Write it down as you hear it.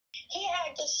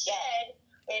fact, the shed,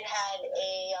 it had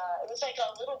it was like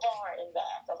a little barn in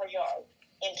back of a yard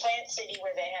in Plant City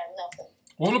where they had nothing.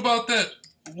 What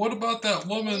about that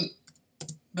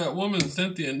woman,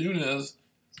 Cynthia Nunez,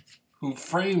 who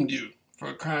framed you for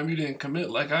a crime you didn't commit,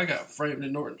 like I got framed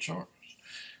in Norton Shores?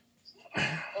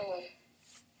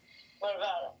 What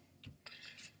about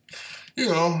it? You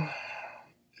know.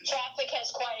 Traffic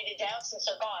has quieted down since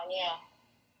they're gone, yeah.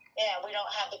 Yeah, we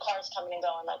don't have the cars coming and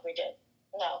going like we did.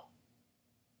 No.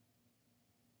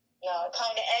 No, it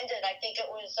kind of ended. I think it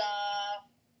was,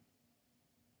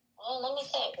 let me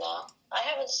think now. I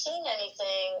haven't seen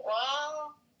anything.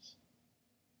 Well,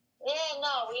 yeah,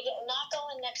 no, not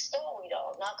going next door, we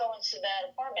don't. Not going to that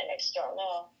apartment next door,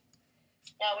 no.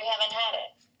 No, we haven't had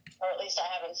it. Or at least I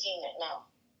haven't seen it, no.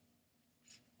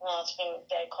 No, it's been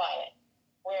dead quiet.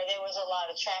 Where there was a lot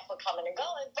of traffic coming and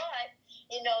going, but,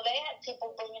 they had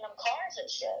people bringing them cars and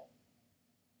shit.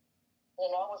 Which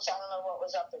I don't know what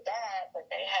was up with that, but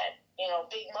they had,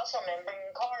 big muscle men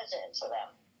bringing cars in for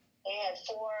them. They had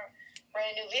 4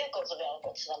 brand new vehicles available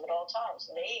to them at all times.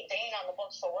 And they ain't on the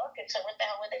books for work, and so what the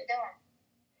hell were they doing?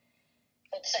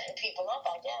 But setting people up,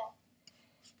 I guess.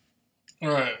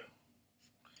 Right.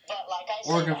 But like I said,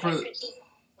 working for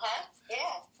huh?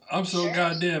 Yeah. I'm so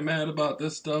goddamn mad about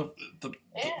this stuff.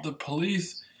 The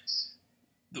police,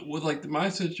 with like my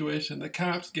situation, the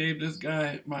cops gave this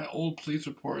guy my old police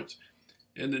reports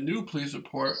and the new police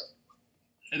report,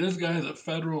 and this guy is a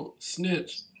federal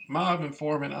snitch, mob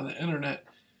informant on the internet,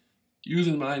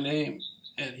 using my name,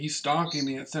 and he's stalking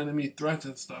me and sending me threats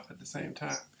and stuff at the same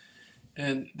time.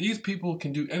 And these people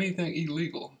can do anything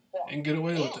illegal and get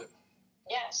away with it.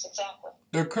 Yes, exactly.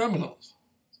 They're criminals.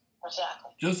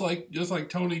 Exactly. Just like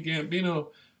Tony Gambino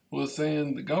was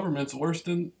saying, the government's worse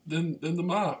than the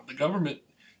mob. The government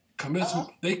commits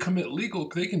they commit legal.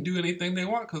 They can do anything they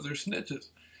want because they're snitches.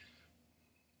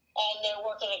 And they're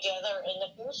working together in the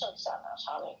fusion centers,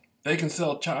 honey. They can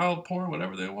sell child porn,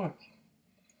 whatever they want.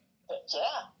 But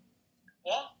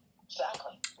yeah,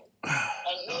 exactly.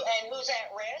 And who's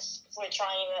at risk for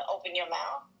trying to open your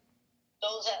mouth?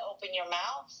 Those that open your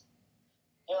mouth,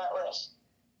 you're at risk.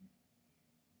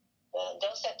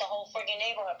 They'll set the whole friggin'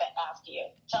 neighborhood after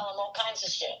you. Tell them all kinds of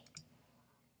shit.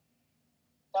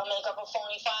 They'll make up a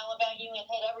phony file about you and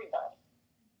hit everybody.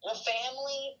 Your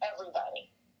family,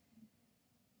 everybody.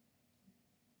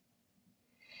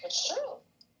 It's true.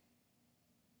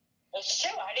 It's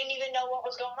true. I didn't even know what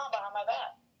was going on behind my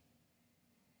back.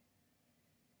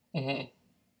 Mm-hmm.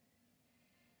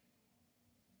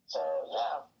 So,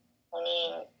 yeah. I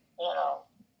mean,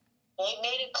 they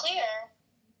made it clear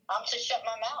I'm to shut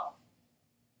my mouth.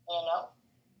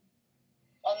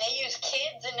 And they use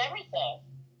kids and everything.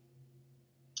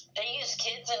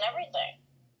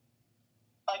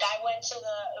 Like, I went to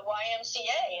the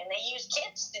YMCA, and they used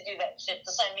kids to do that shit,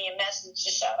 to send me a message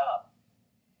to shut up.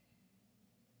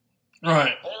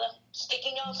 Right. They left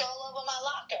sticky notes all over my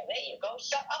locker. There you go.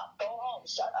 Shut up. Go home.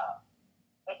 Shut up.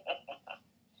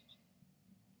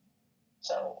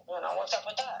 So, what's up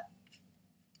with that?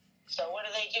 So what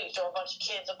do? Throw a bunch of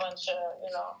kids a bunch of,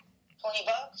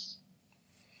 $20?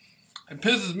 It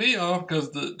pisses me off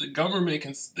because the government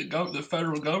the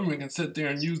federal government can sit there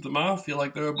and use the mafia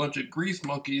like they're a bunch of grease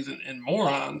monkeys and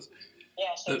morons.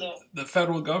 Yes, they do. The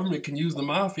federal government can use the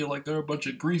mafia like they're a bunch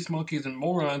of grease monkeys and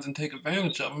morons and take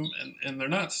advantage of them, and they're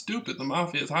not stupid. The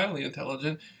mafia is highly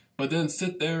intelligent, but then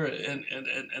sit there and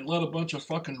let a bunch of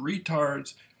fucking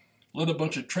retards, let a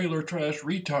bunch of trailer trash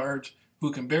retards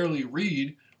who can barely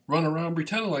read run around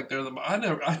pretending like they're the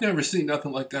mafia. I never seen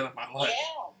nothing like that in my life.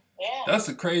 Yeah. That's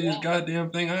the craziest goddamn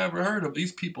thing I ever heard of.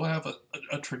 These people have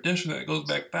a tradition that goes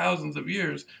back thousands of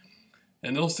years,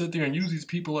 and they'll sit there and use these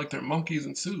people like they're monkeys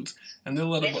in suits, and they'll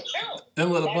let a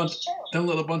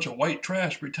bunch of white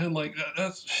trash pretend like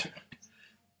that.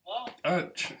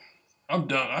 I'm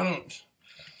done. I don't.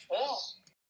 Yeah.